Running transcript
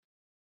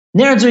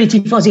Nerazzurri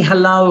Tifosi,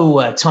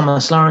 hello.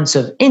 Thomas Lawrence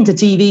of Inter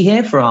TV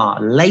here for our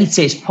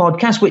latest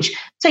podcast, which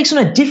takes on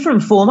a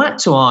different format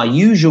to our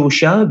usual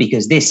show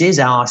because this is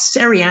our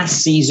Serie A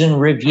season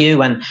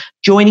review. And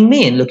joining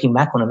me in looking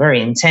back on a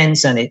very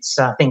intense and it's,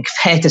 I think,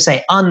 fair to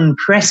say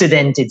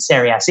unprecedented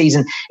Serie A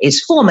season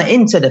is former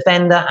Inter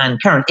defender and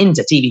current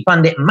Inter TV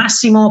pundit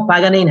Massimo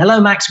Paganin.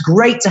 Hello, Max.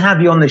 Great to have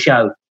you on the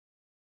show.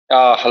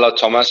 Hello,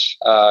 Thomas.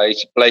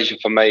 It's a pleasure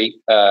for me.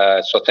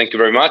 So thank you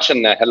very much,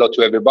 and hello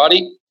to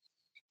everybody.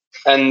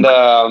 And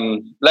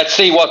let's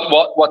see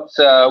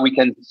what we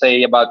can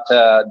say about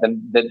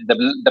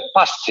the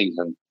past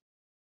season.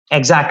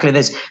 Exactly.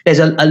 There's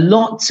a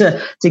lot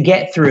to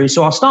get through.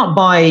 So I'll start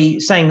by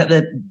saying that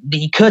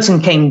the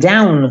curtain came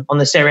down on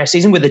the Serie A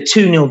season with a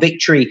 2-0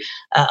 victory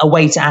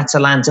away to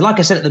Atalanta. Like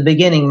I said at the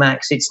beginning,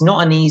 Max, it's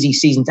not an easy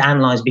season to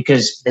analyse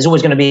because there's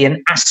always going to be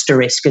an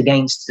asterisk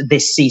against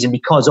this season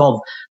because of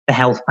the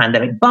health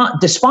pandemic.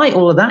 But despite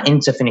all of that,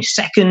 Inter finished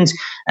second,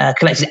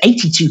 collected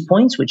 82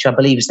 points, which I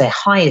believe is their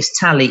highest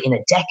tally in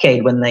a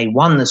decade when they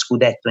won the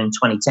Scudetto in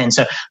 2010.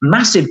 So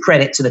massive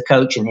credit to the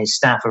coach and his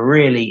staff, a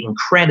really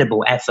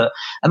incredible effort.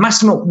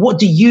 Massimo, what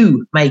do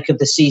you make of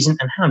the season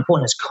and how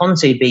important has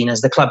Conte been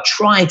as the club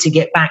tried to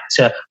get back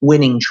to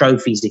winning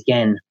trophies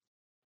again?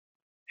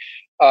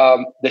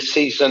 The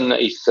season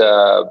is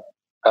a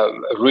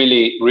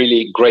really,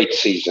 really great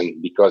season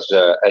because,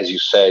 as you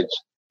said,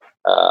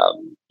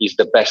 is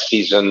the best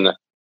season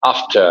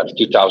after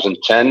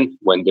 2010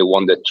 when they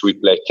won the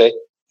triplete.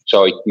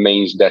 So it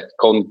means that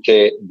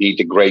Conte did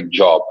a great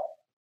job.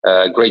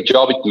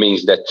 It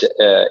means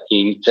that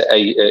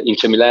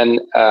Inter Milan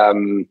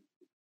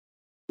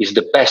is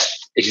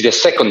the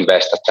second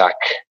best attack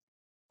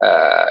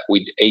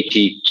with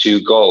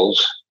 82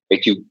 goals.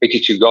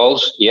 82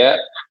 goals, yeah.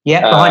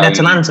 Yeah, behind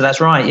Atalanta,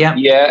 that's right, yeah.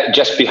 Yeah,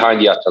 just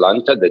behind the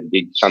Atalanta that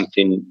did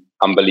something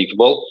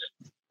unbelievable.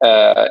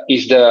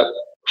 Is the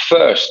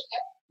first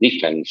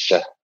defense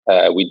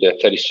with the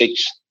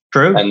 36.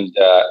 True. And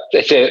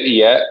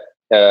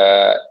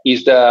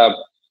is the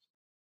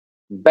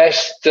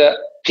best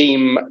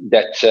team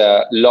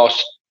that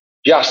lost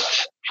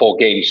just 4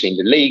 games in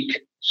the league.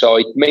 So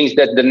it means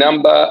that the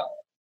number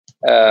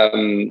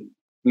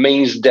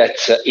means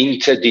that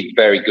Inter did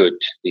very good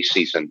this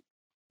season.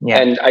 Yeah.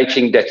 And I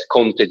think that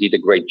Conte did a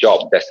great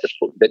job. That's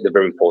the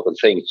very important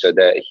thing. So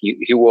that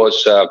he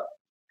was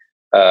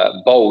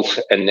both,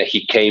 and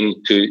he came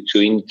to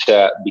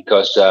Inter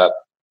because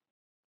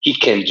he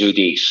can do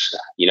this.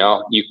 You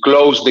know, you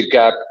close the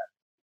gap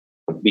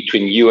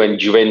between you and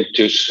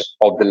Juventus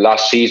of the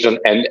last season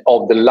and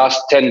of the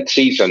last 10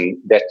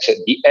 season, that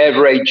the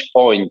average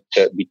point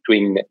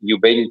between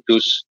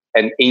Juventus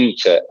and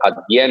Inter at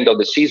the end of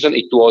the season,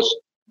 it was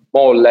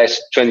more or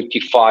less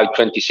 25,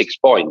 26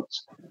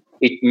 points.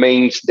 It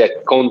means that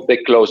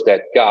Conte closed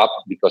that gap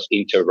because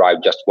Inter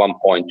arrived just 1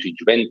 point to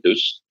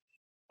Juventus.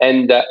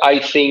 And I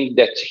think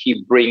that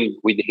he brings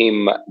with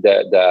him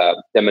the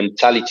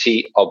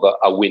mentality of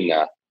a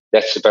winner.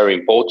 That's very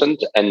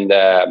important. And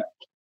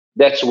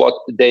that's what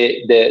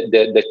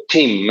the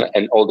team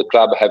and all the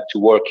club have to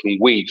work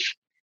with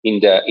in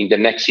the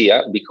next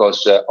year,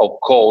 because of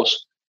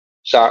course,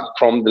 so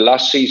from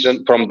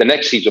the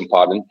next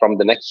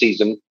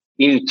season,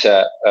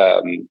 Inter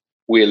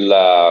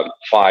will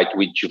fight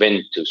with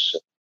Juventus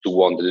to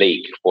win the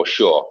league for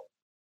sure.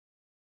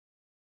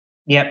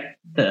 Yep.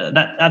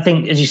 I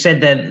think, as you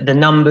said, the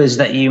numbers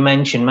that you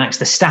mentioned, Max,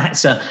 the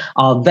stats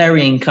are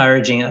very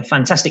encouraging, a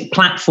fantastic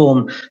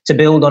platform to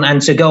build on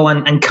and to go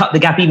and cut the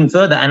gap even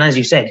further. And as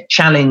you said,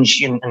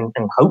 challenge and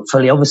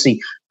hopefully, obviously,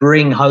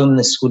 bring home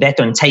the Scudetto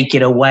and take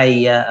it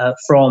away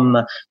from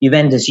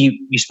Juventus.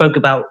 You spoke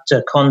about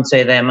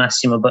Conte there,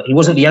 Massimo, but he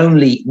wasn't the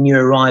only new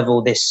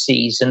arrival this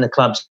season. The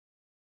club's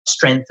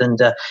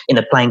strengthened in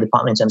the playing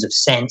department in terms of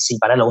Sensi,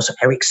 but also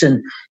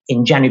Eriksen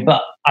in January.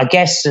 But I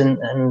guess, and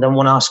I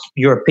want to ask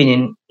your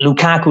opinion,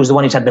 Lukaku is the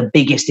one who's had the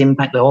biggest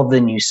impact of the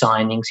new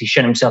signings. He's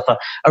shown himself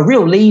a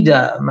real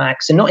leader,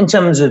 Max, and not in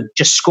terms of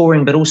just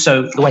scoring, but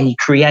also the way he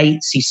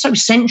creates. He's so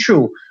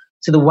central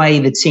to the way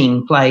the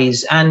team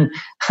plays. And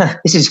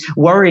this is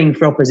worrying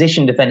for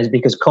opposition defenders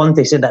because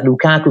Conte said that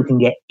Lukaku can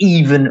get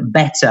even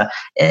better.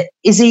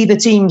 Is he the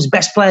team's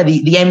best player,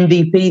 the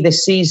MVP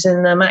this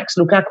season, Max,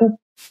 Lukaku?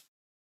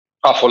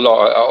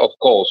 Of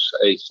course,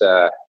 it's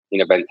an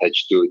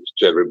advantage to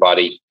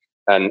everybody,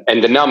 and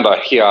the number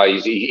here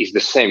is the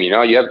same. You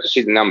know, you have to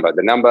see the number.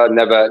 The number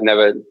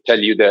never tell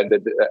you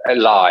a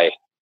lie.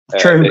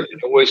 True.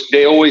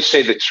 They always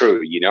say the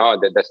truth. You know,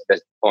 that's the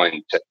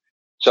point.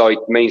 So it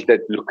means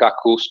that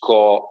Lukaku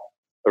score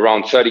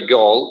around 30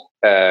 goals.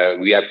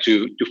 We have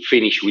to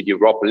finish with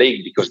Europa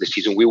League because the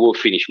season we will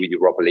finish with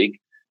Europa League.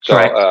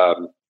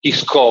 So. He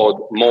scored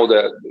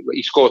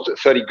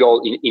 30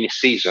 goals in a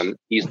season.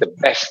 He's the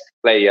best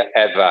player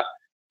ever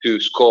to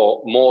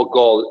score more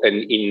goals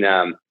in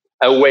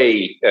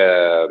away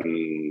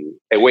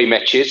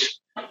matches.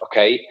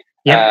 Okay,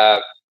 yeah.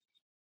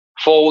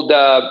 For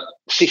the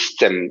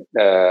system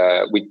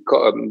that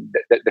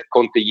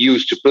Conte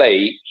used to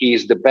play, he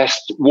is the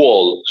best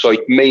wall. So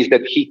it means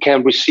that he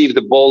can receive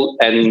the ball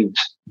and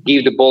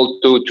give the ball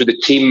to the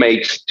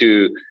teammates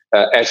to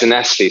as an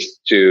assist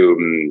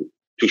to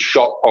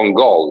shot on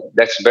goal.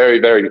 That's very,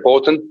 very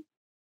important.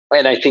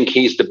 And I think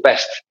he's the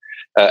best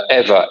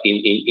ever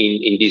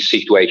in this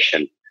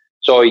situation.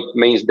 So it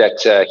means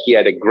that he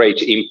had a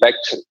great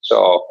impact.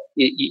 So,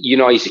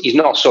 it's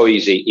not so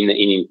easy in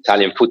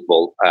Italian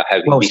football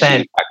having this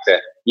impact.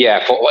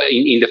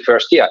 In the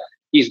first year,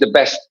 he's the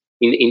best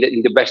in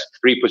the best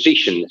three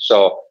positions.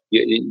 So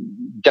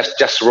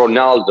just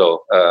Ronaldo.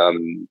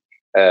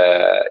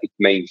 It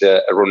means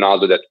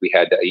Ronaldo that we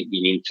had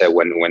in Inter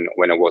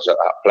when I was a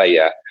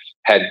player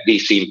had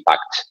this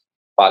impact.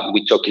 But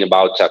we're talking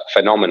about a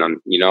phenomenon,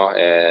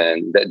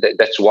 and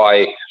that's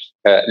why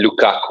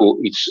Lukaku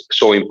is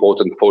so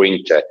important for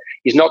Inter.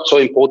 He's not so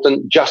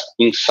important just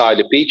inside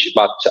the pitch,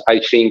 but I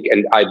think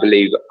and I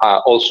believe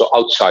also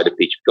outside the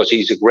pitch, because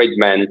he's a great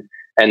man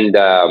and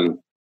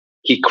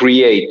he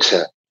creates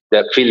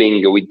the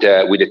feeling with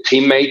the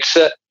teammates.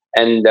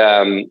 And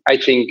I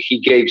think he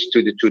gave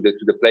to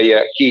the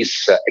player his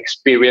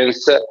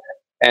experience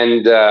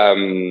and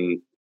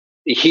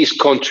his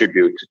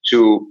contribute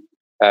to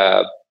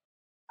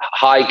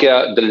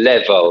higher the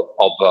level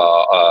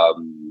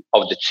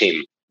of the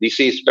team. This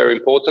is very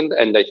important,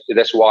 and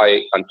that's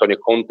why Antonio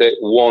Conte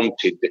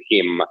wanted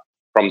him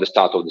from the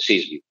start of the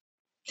season.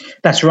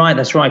 That's right.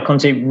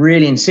 Conte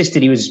really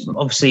insisted. He was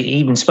obviously, he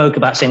even spoke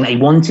about saying that he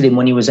wanted him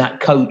when he was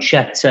coach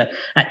at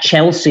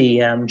Chelsea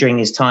during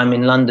his time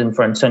in London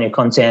for Antonio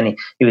Conte, and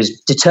he was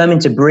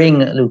determined to bring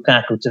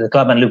Lukaku to the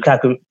club. And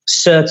Lukaku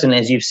certainly,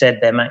 as you've said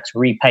there, Max,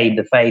 repaid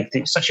the faith.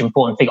 It's such an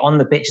important thing on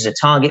the pitch as a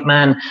target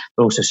man,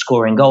 but also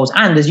scoring goals.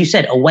 And as you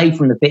said, away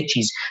from the pitch,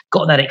 he's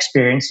got that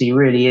experience. He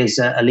really is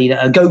a leader,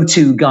 a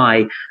go-to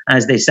guy,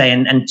 as they say.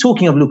 And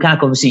talking of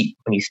Lukaku, obviously,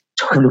 when you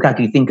talk of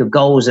Lukaku, you think of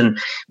goals. And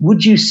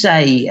would you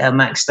say,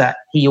 Max, that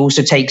he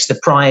also takes the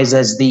prize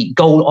as the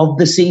goal of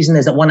the season?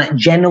 There's that one at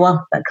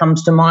Genoa that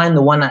comes to mind,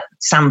 the one at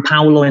San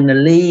Paolo in the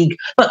league.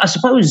 But I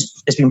suppose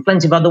there's been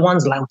plenty of other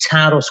ones.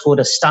 Lautaro scored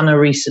a stunner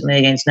recently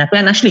against Napoli,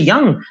 and Ashley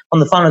Young on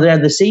the final day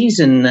of the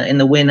season in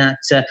the win at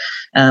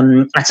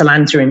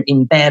Atalanta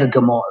in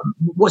Bergamo.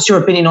 What's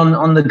your opinion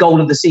on the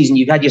goal of the season?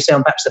 You've had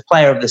yourself perhaps the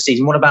player of the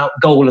season. What about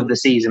goal of the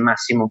season,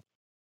 Massimo?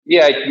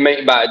 Yeah,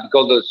 but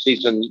goal of the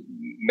season,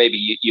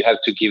 maybe you have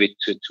to give it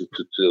to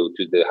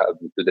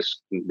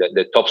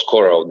the top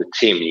scorer of the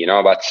team,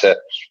 But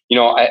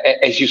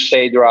as you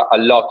say, there are a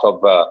lot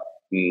of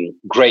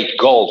great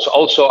goals.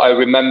 Also, I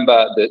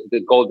remember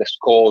the goal that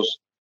scores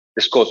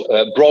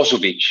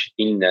Brozovic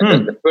in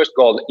the first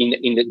goal in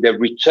the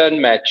return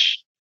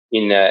match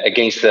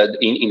against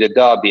in the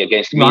derby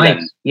against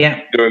Milan.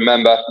 Yeah, you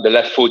remember the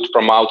left foot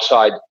from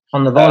outside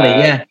on the volley?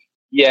 Yeah.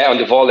 Yeah, on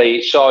the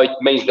volley. So it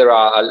means there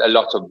are a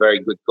lot of very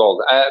good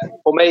goals.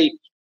 For me,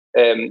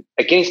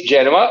 against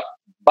Genoa,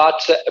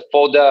 but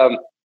for the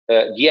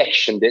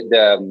action,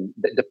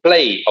 the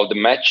play of the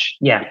match.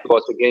 Yeah. It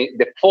was again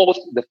the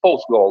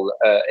fourth goal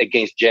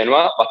against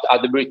Genoa, but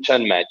at the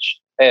return match.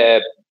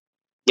 Yes,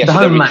 the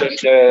home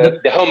match.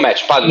 The home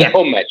match. Pardon. Yeah. The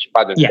home match.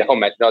 Pardon. Yeah. The home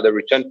match, not the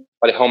return,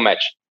 but the home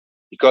match,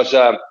 because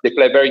they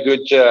play very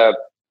good.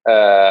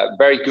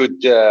 Very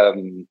good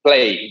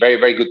play. Very,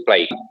 very good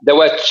play. There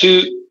were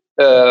two.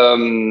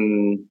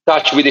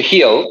 Touch with the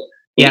heel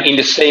in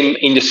the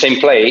same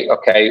play,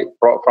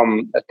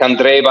 from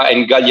Candreva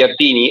and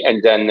Gagliardini,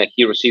 and then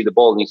he received the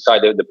ball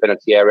inside the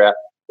penalty area,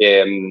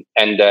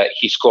 and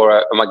he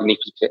scored a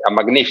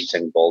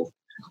magnificent goal.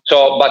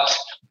 So, but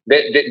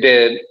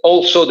the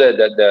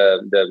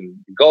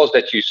goals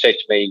that you said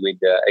to me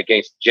with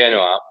against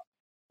Genoa,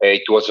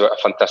 it was a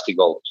fantastic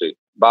goal too.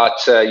 But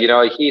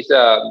he's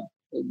a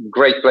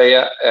great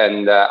player,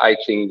 and I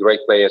think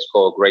great players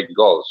score great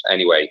goals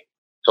anyway.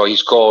 So he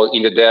scored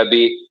in the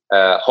derby,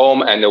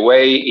 home and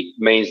away. It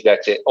means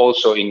that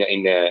also in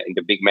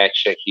the big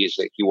match, he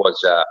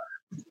was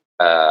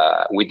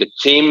with the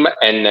team,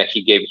 and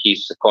he gave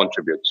his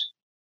contribute.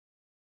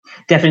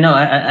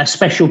 Definitely, a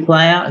special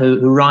player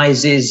who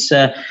rises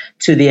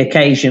to the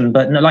occasion.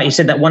 But like you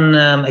said, that one,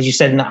 as you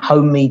said, in that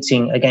home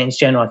meeting against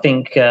Genoa, I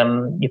think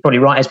you're probably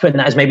right as putting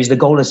that as maybe as the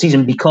goal of the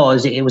season,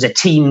 because it was a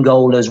team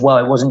goal as well.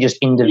 It wasn't just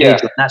individual.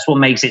 Yeah. That's what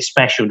makes it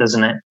special,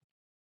 doesn't it?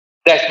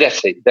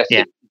 That's it. That's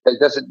it.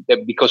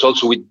 Because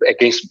also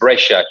against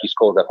Brescia, he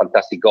scored a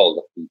fantastic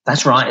goal.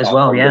 That's right as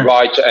well. Yeah,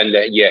 right, and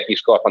he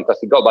scored a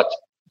fantastic goal. But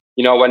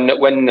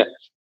when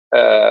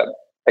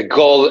a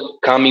goal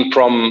coming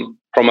from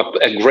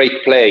a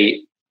great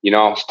play,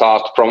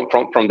 start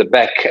from the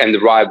back and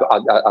arrive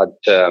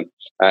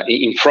at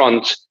in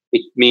front,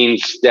 it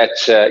means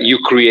that you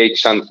create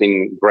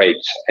something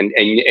great, and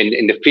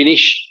the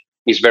finish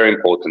is very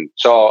important.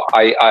 So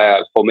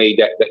I for me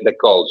the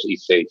goals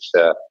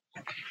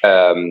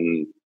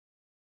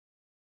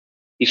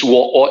is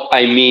what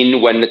I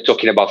mean when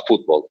talking about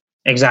football.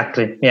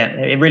 Exactly. Yeah,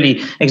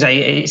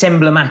 it's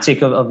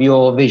emblematic of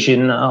your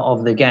vision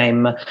of the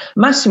game.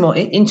 Massimo,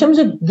 in terms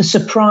of the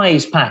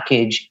surprise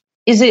package,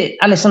 is it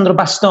Alessandro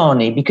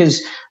Bastoni?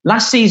 Because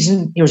last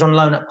season he was on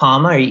loan at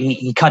Parma.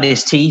 He cut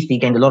his teeth. He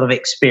gained a lot of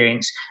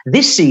experience.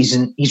 This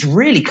season, he's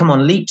really come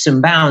on leaps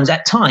and bounds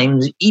at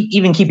times,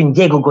 even keeping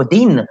Diego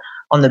Godin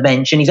on the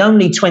bench. And he's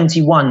only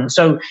 21.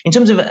 So in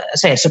terms of,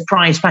 say, a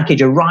surprise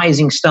package, a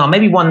rising star,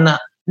 maybe one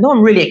that no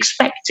one really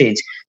expected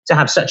to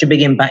have such a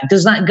big impact,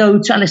 does that go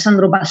to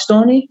Alessandro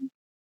Bastoni?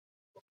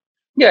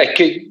 Yeah,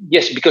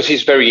 yes, because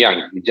he's very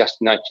young. He's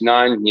just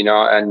 99,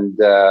 and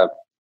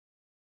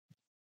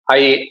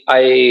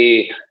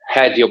I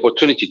had the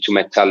opportunity to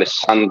meet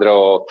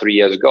Alessandro 3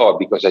 years ago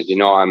because, as you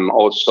know, I'm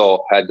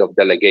also head of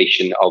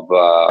delegation of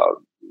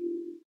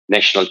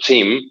national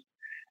team.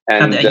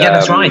 And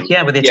that's right.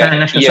 Yeah, with the Italian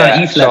national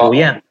side youth level.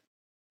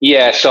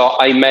 Yeah. So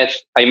I met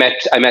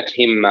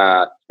him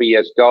 3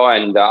 years ago,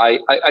 and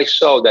I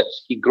saw that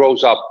he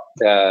grows up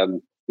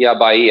year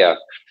by year,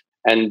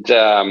 and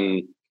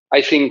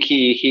I think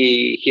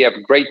he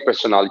have great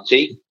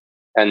personality,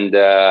 and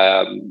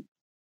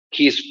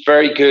he's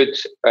very good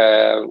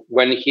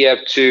when he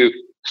have to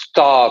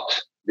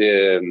start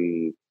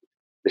the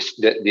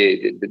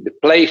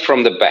play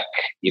from the back.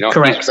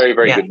 Correct. He's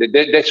very good.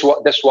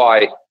 That's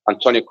why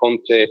Antonio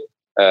Conte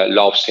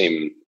loves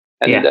him,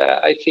 and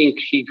I think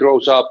he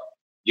grows up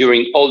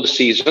during all the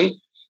season,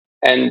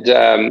 and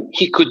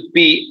he could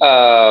be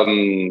a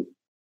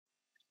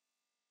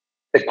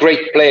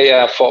great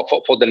player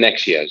for the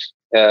next years.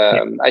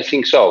 I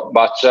think so,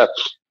 but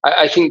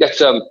I think that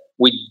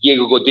with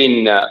Diego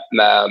Godin,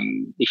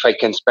 if I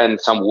can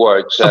spend some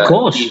words, of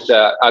course, he's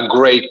a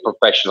great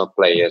professional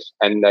player,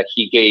 and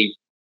he gave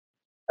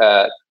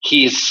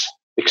his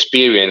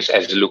experience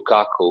as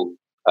Lukaku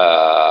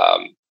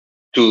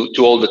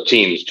to all the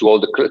teams, to all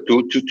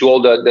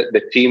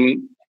the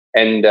team,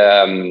 and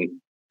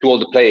to all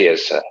the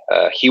players.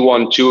 He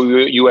won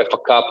 2 UEFA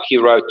Cup. He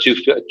won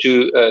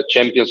two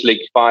Champions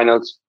League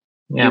finals.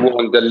 Yeah. He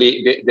won the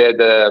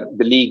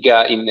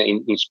Liga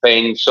in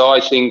Spain. So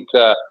I think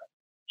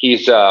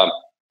he's a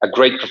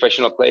great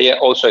professional player.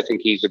 Also, I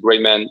think he's a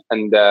great man,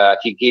 and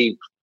he gave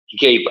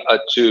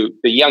to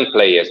the young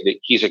players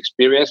his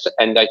experience,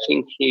 and I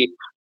think he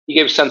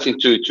gave something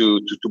to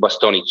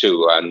Bastoni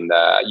too. And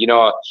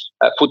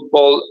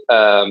football,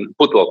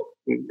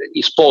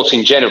 sports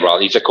in general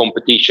is a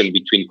competition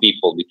between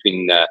people,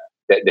 between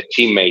the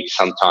teammates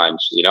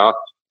sometimes,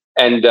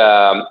 and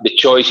the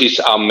choices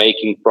are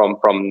making from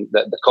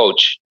the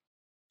coach.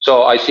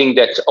 So I think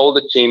that all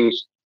the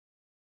teams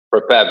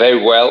prepare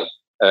very well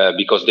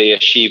because they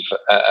achieve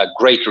a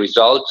great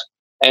result.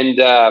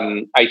 And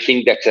I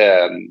think that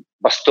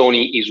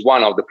Bastoni is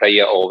one of the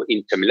players of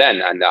Inter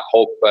Milan, and I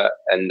hope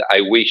and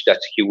I wish that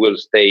he will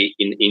stay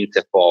in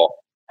Inter for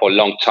a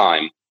long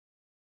time.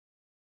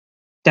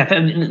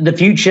 Definitely, the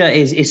future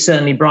is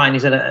certainly bright.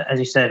 He's had, as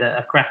you said,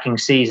 a cracking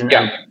season.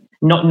 Yeah.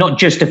 Not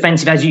just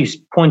defensive, as you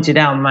pointed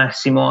out,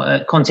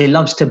 Massimo. Conte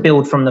loves to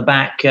build from the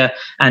back,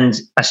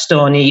 and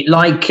Bastoni,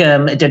 like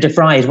De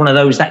Vrij, is one of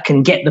those that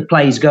can get the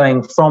plays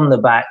going from the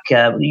back.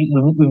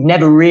 We've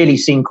never really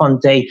seen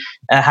Conte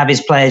have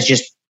his players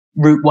just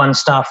route one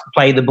stuff,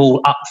 play the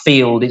ball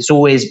upfield. It's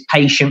always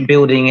patient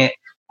building it,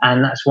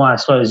 and that's why I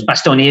suppose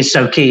Bastoni is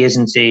so key,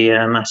 isn't he,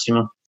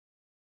 Massimo?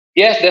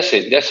 Yes, that's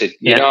it.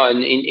 Yeah.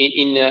 And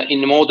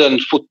in modern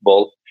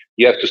football,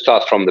 you have to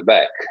start from the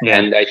back,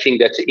 and I think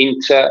that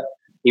Inter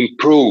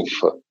improve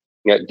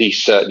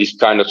this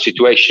kind of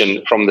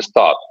situation from the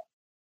start.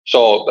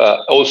 So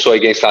also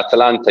against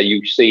Atalanta,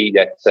 you see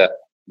that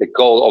the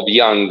goal of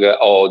Young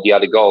or the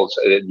other goals,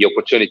 the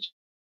opportunity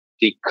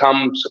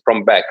comes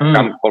from back,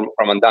 comes from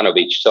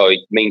Andanovic. So it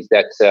means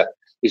that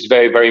it's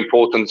very, very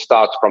important to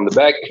start from the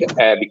back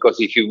because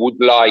if you would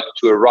like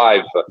to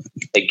arrive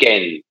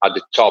again at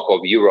the top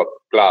of Europe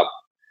club,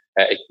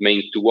 it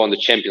means to win the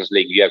Champions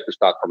League, you have to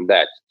start from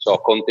that. So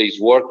Conte is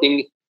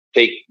working.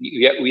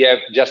 We have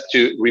just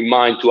to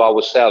remind to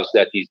ourselves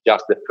that it's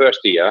just the first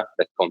year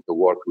that Conte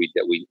worked with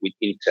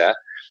Inter.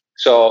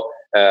 So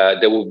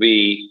there will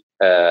be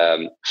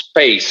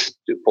space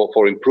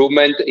for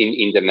improvement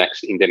in the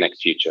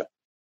next future.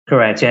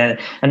 Correct, yeah.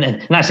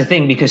 And that's the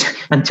thing, because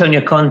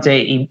Antonio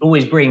Conte, he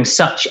always brings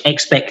such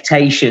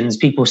expectations.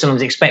 People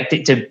sometimes expect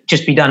it to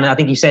just be done. I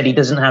think he said he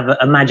doesn't have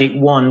a magic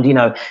wand.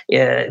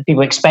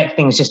 People expect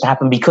things just to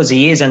happen because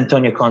he is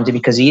Antonio Conte,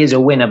 because he is a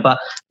winner. But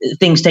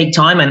things take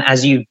time. And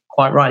as you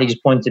quite rightly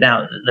just pointed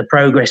out, the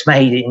progress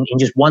made in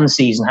just one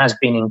season has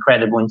been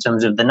incredible in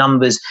terms of the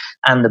numbers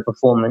and the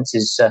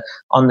performances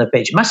on the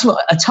pitch. Massimo,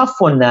 a tough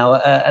one now.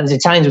 As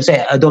Italians would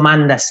say, a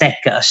domanda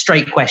secca, a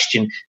straight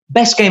question.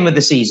 Best game of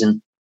the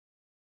season?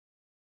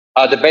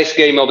 The best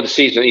game of the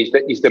season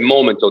is the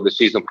moment of the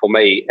season for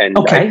me, and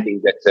okay. I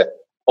think that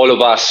all of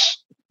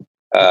us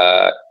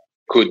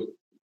could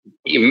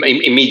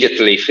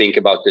immediately think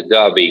about the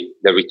derby,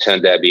 the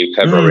return derby in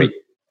February.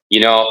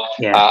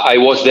 I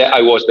was there.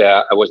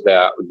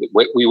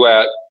 We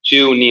were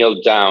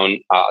 2-0 down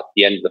at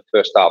the end of the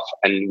first half,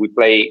 and we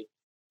played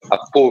a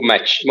poor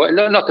match. Well,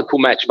 no, not a poor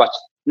match, but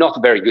not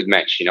a very good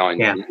match. In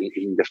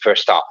the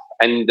first half,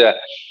 and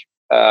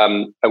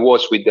I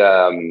was with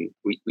the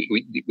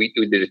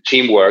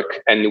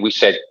teamwork, and we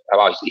said,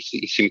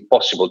 it's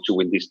impossible to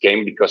win this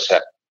game because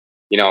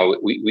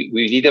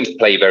we didn't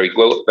play very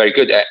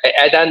good.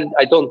 And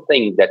I don't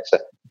think that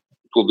it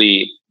will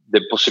be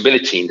the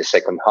possibility in the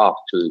second half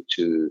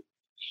to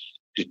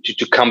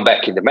come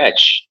back in the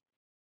match.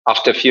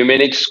 After a few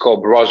minutes, scored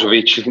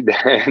Brozovic,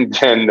 and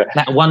then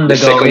that wonder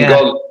the goal, second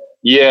goal.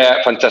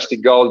 Yeah,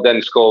 fantastic goal.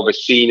 Then score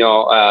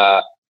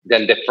Vecino,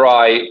 then De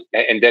Vrij,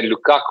 and then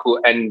Lukaku.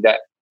 And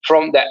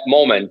from that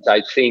moment,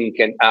 I think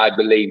and I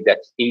believe that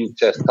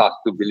Inter start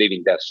to believe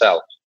in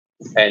themselves.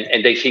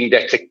 And they think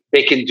that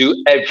they can do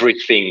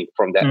everything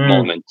from that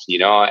moment,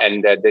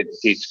 and this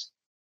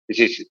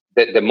is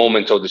the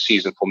moment of the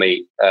season for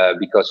me,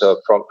 because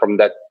from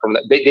that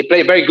they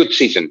play a very good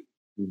season.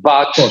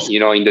 But,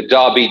 in the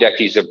derby, that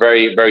is a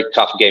very, very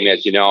tough game,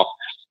 as you know.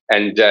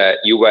 And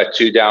you were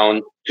 2-0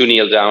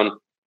 down.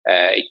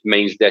 It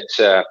means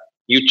that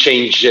you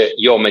change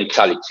your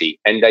mentality.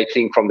 And I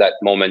think from that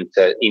moment,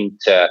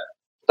 Inter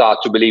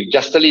start to believe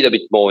just a little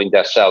bit more in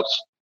themselves.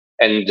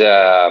 And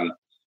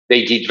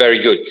they did very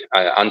good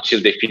until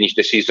they finished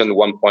the season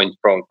 1 point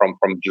from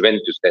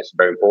Juventus. That's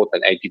very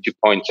important. 82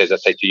 points, as I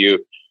said to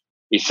you,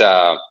 is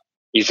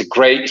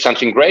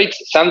something great.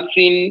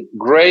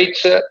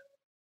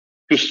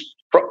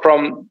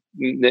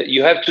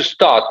 You have to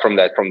start from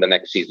the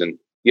next season.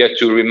 You have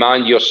to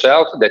remind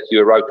yourself that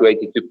you arrived to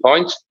 82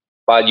 points,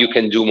 but you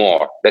can do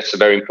more. That's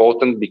very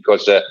important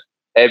because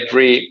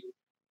every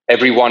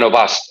one of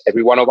us,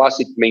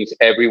 it means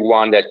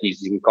everyone that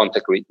is in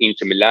contact with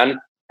Inter Milan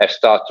have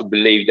started to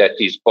believe that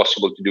it's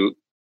possible to do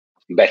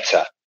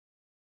better.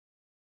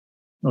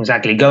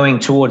 Exactly. Going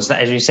towards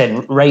that, as you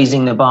said,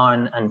 raising the bar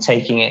and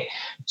taking it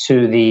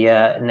to the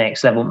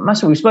next level.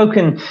 Massimo, we've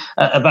spoken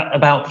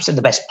about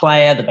the best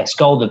player, the best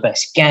goal, the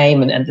best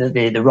game, and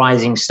the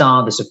rising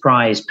star, the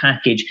surprise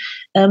package.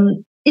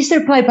 Is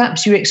there a player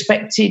perhaps you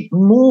expected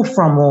more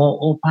from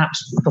or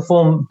perhaps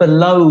perform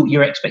below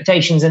your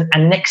expectations and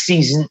next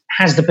season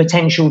has the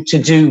potential to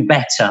do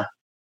better?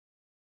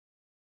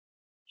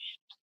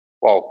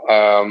 Well,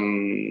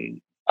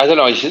 I don't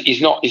know.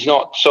 It's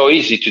not so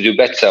easy to do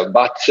better,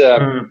 but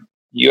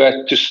you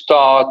have to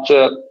start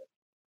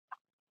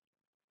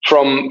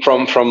from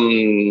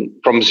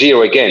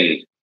zero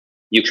again.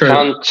 You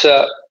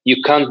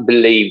can't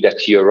believe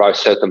that you arrive at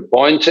a certain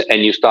point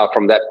and you start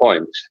from that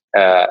point.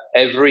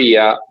 Every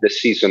year, the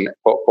season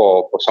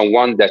for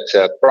someone that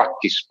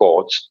practice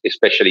sports,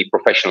 especially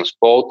professional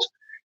sports,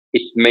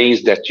 it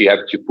means that you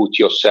have to put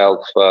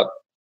yourself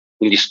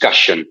in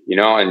discussion,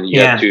 and you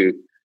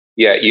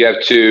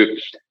have to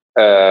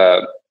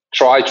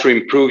try to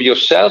improve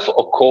yourself.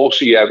 Of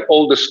course, you have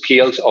all the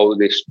skills, all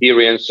the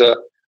experience,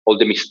 all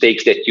the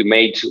mistakes that you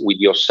made with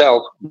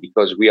yourself,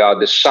 because we are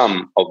the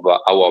sum of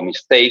our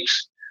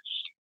mistakes.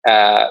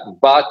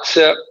 But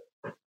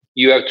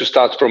you have to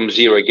start from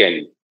zero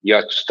again. You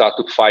have to start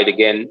to fight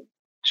again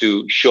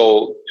to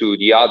show to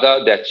the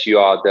other that you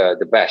are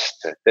the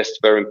best. That's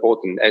very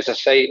important. As I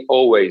say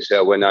always,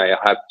 when I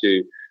have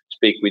to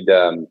speak with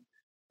the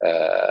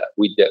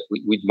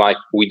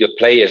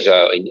players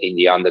in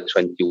the under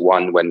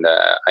 21, when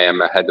I am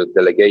a head of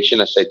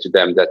delegation, I say to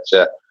them that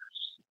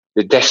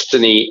the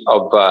destiny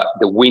of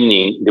the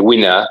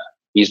winner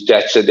is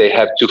that they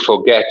have to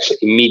forget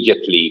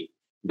immediately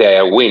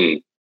their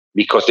win,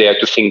 because they have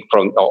to think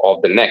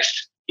of the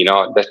next.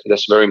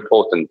 That's very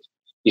important.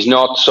 It's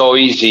not so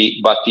easy,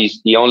 but it's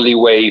the only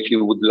way if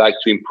you would like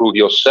to improve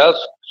yourself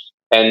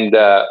and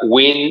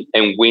win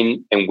and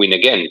win and win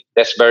again.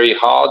 That's very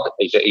hard.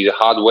 It's a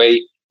hard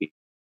way,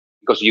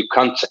 because you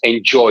can't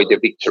enjoy the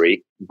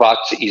victory, but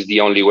it's the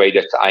only way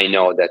that I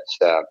know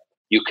that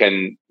you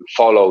can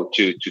follow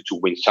to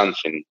win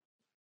something.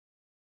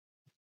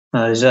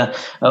 Those are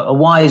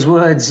wise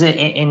words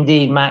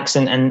indeed, Max,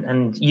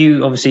 and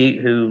you obviously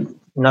who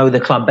know the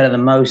club better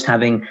than most,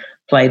 having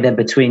played there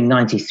between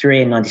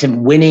 93 and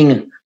 97,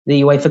 winning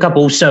the UEFA Cup,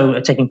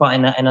 also taking part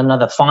in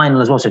another final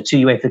as well, so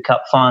 2 UEFA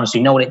Cup finals. So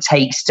you know what it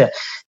takes to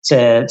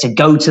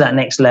go to that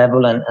next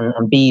level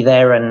and be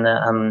there and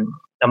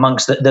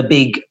amongst the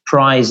big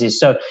prizes.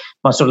 So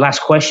my sort of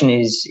last question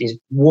is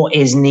what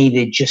is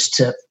needed just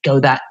to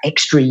go that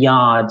extra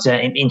yard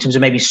in terms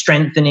of maybe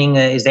strengthening?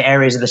 Is there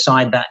areas of the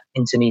side that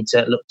Inter need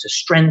to look to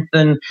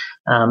strengthen?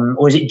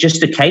 Or is it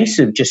just a case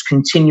of just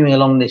continuing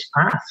along this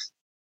path?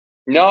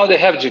 No, they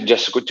have to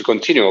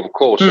continue, of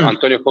course.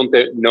 Antonio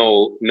Conte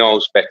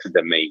knows better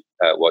than me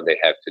what they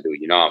have to do.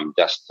 I'm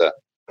just...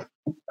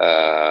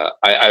 I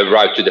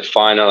arrived to the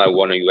final. I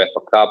won a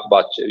UEFA Cup,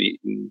 but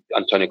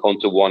Antonio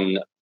Conte won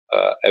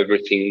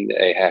everything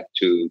they have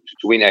to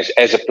win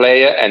as a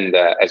player and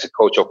as a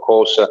coach. Of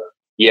course,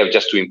 he have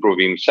just to improve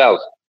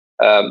himself.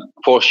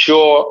 For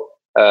sure,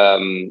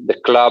 the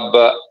club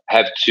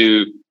have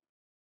to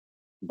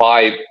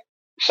buy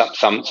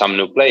some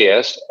new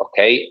players,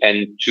 okay,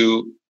 and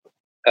to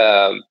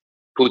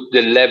put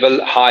the level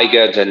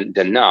higher than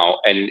now.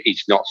 And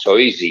it's not so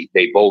easy.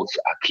 They both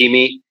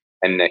Hakimi,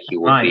 and he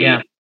will be.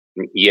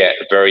 Yeah,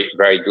 very,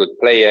 very good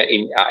player.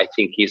 I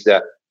think he's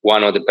the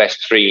one of the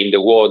best three in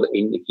the world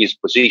in his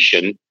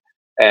position.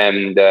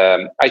 And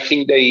I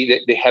think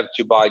they have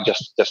to buy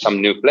just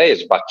some new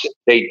players, but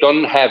they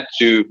don't have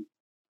to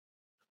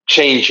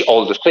change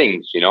all the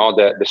things.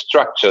 The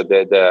structure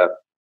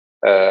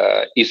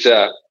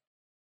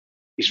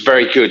is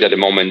very good at the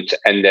moment,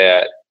 and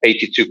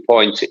 82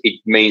 points,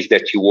 it means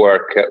that you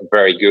work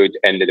very good,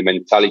 and the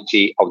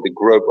mentality of the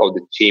group, of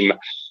the team,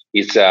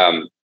 is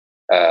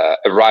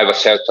arrive a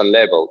certain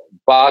level.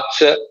 But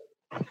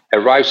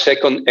arrive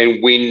second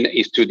and win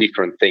is two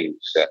different things,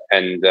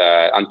 and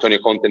Antonio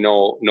Conte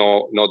know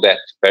that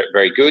very,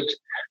 very good,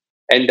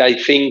 and I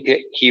think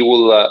he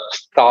will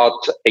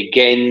start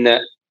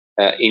again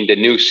in the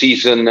new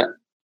season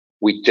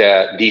with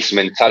this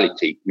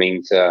mentality.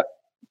 Means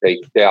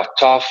they are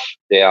tough,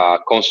 they are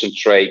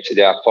concentrated,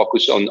 they are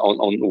focused on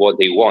what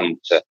they want.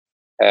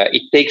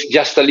 It takes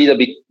just a little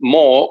bit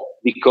more,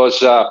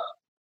 because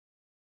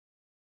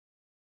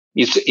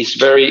it's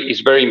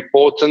very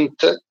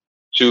important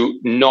to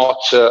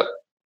not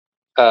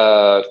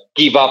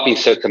give up in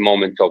certain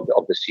moments of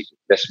the season.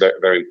 That's very,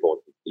 very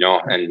important,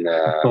 and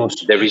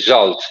the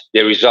result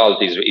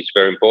is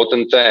very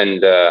important.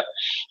 And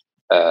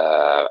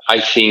I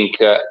think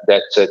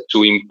that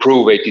to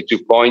improve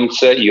 82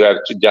 points, you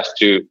have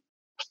to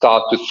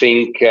start to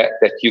think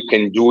that you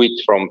can do it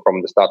from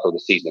the start of the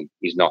season.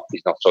 It's not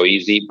so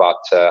easy,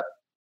 but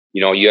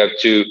you have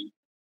to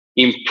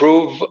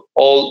improve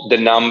all the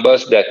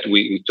numbers that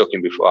we were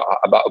talking before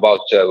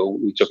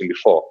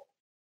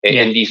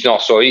and it's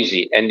not so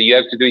easy, and you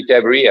have to do it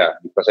every year,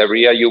 because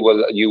every year you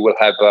will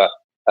have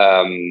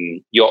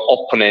your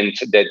opponent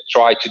that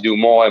try to do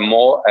more and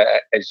more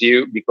as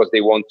you, because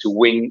they want to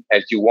win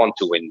as you want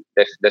to win.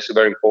 That's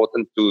very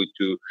important to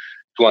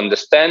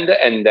understand,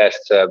 and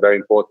that's very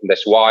important.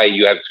 That's why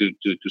you have to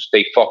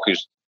stay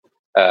focused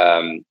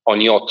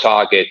on your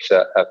target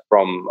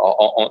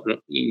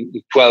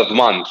in 12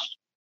 months.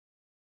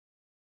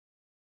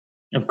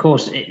 Of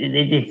course,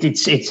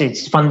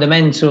 it's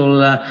fundamental,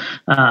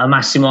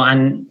 Massimo.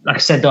 And like I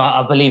said,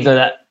 I believe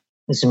that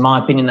this is my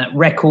opinion, that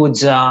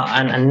records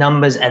and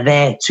numbers are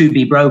there to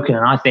be broken.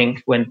 And I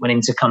think when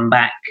Inter come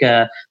back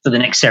for the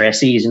next Serie A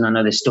season, I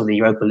know there's still the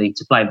Europa League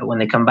to play, but when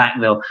they come back,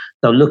 they'll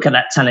look at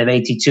that tally of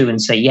 82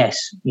 and say, yes,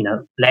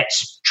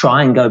 let's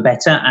try and go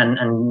better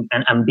and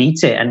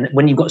beat it. And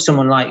when you've got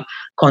someone like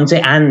Conte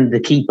and the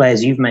key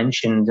players you've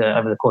mentioned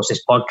over the course of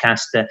this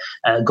podcast,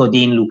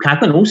 Godin,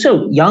 Lukaku, and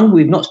also Young,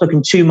 we've not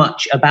spoken too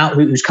much about,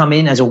 who's come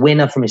in as a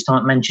winner from his time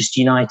at Manchester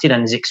United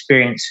and his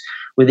experience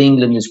with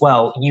England as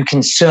well. You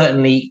can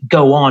certainly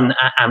go on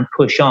and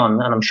push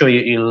on, and I'm sure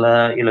you'll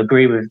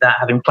agree with that,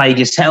 having played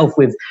yourself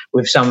with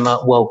some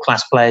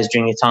world-class players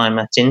during your time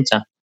at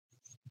Inter.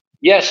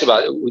 Yes,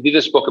 but we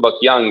didn't spoke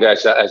about Young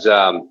as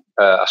a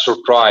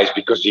surprise,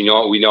 because we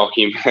know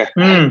him.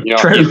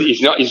 True.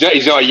 He's not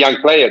a young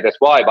player, that's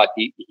why. But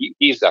he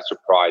is a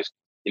surprise.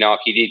 He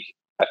did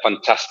a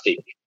fantastic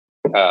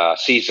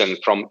season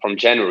from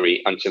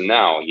January until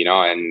now.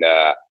 And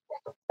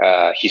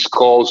he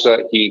scores.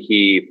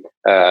 He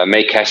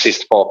make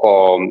assists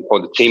for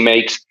the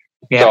teammates.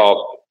 Yeah.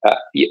 So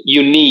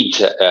you need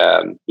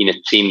in a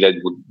team that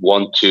would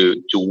want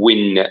to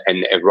win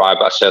and arrive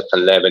at a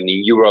certain level in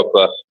Europe.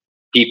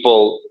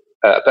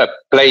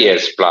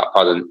 Players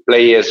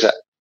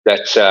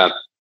that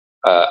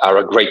are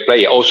a great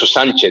player. Also,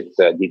 Sanchez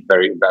did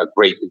very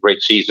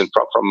great season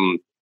from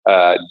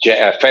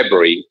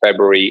February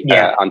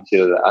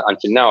until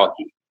now.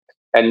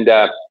 And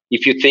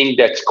if you think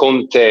that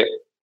Conte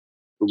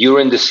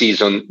during the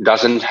season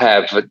didn't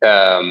have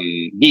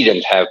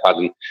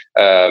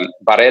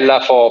Barella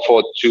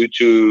for 2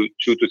 to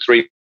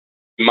 3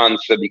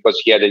 months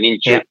because he had an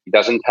injury.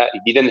 Yeah.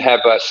 He didn't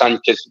have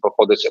Sanchez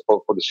for the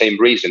same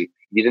reason.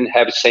 He didn't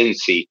have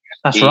Sensi.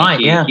 That's right.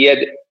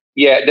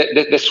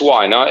 That's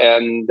why. No?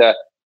 And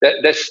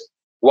that's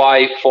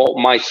why, for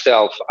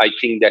myself, I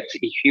think that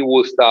if he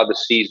will start the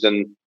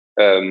season,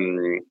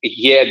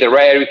 he had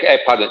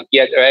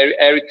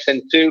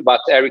Eriksen too,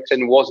 but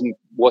Eriksen wasn't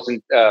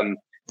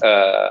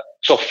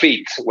so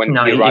fit when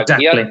he arrived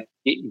here.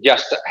 He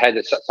just had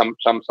some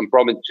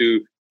problem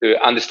to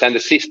understand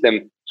the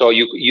system, so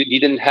you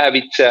didn't have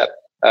it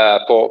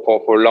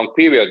for a long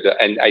period.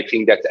 And I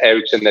think that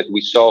Eriksen that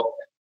we saw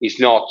is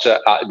not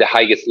the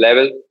highest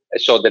level.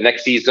 So the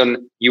next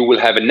season you will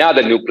have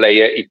another new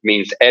player. It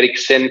means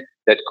Eriksen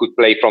that could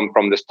play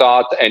from the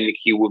start, and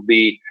he will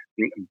be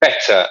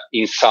better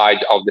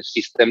inside of the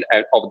system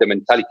and of the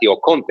mentality of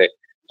Conte.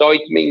 So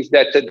it means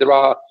that there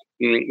are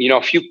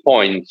a few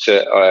points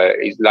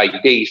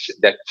like this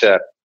that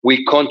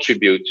will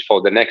contribute for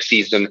the next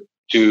season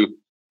to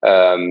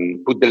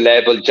put the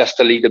level just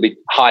a little bit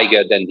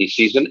higher than this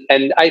season.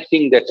 And I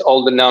think that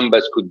all the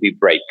numbers could be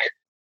break.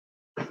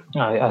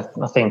 I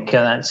think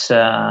that's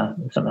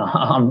something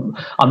I'm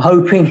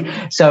hoping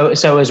so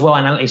as well.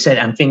 And like you said,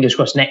 and fingers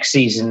crossed next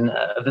season.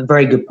 A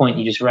very good point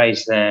you just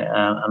raised there,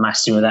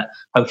 Massimo, that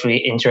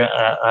hopefully Inter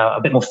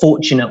a bit more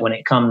fortunate when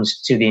it comes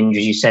to the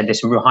injuries. You said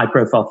there's some real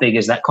high-profile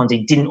figures that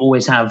Conte didn't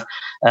always have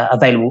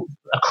available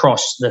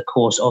across the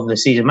course of the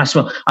season.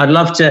 Massimo, I'd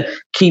love to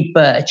keep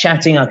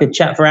chatting. I could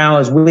chat for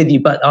hours with you,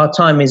 but our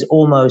time is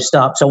almost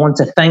up. So I want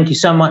to thank you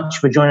so much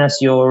for joining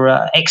us, your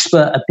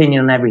expert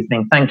opinion on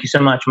everything. Thank you so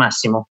much,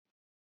 Massimo.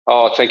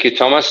 Oh, thank you,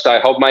 Thomas. I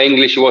hope my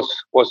English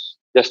was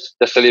just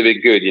a little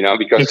bit good,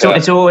 because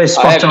it's always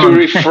spot I have on. to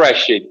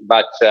refresh it.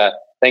 But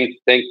thanks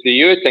to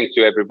you, thanks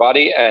to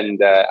everybody,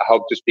 and I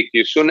hope to speak to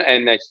you soon.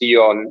 And I see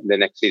you on the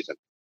next season.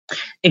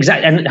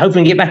 Exactly, and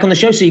hopefully get back on the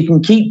show so you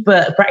can keep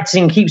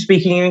practicing, keep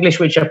speaking English,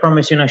 which I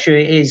promise you, and I'm sure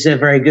it is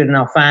very good, and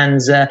our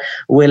fans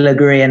will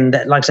agree. And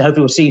like I said,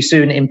 hopefully we'll see you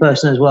soon in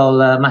person as well,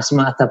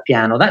 Massimo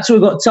Paganin. That's all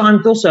we've got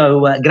time for,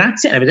 so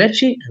grazie,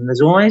 arrivederci, and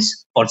as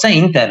always, Forza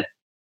Inter!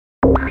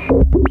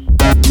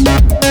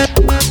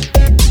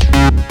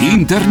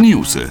 Inter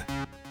News.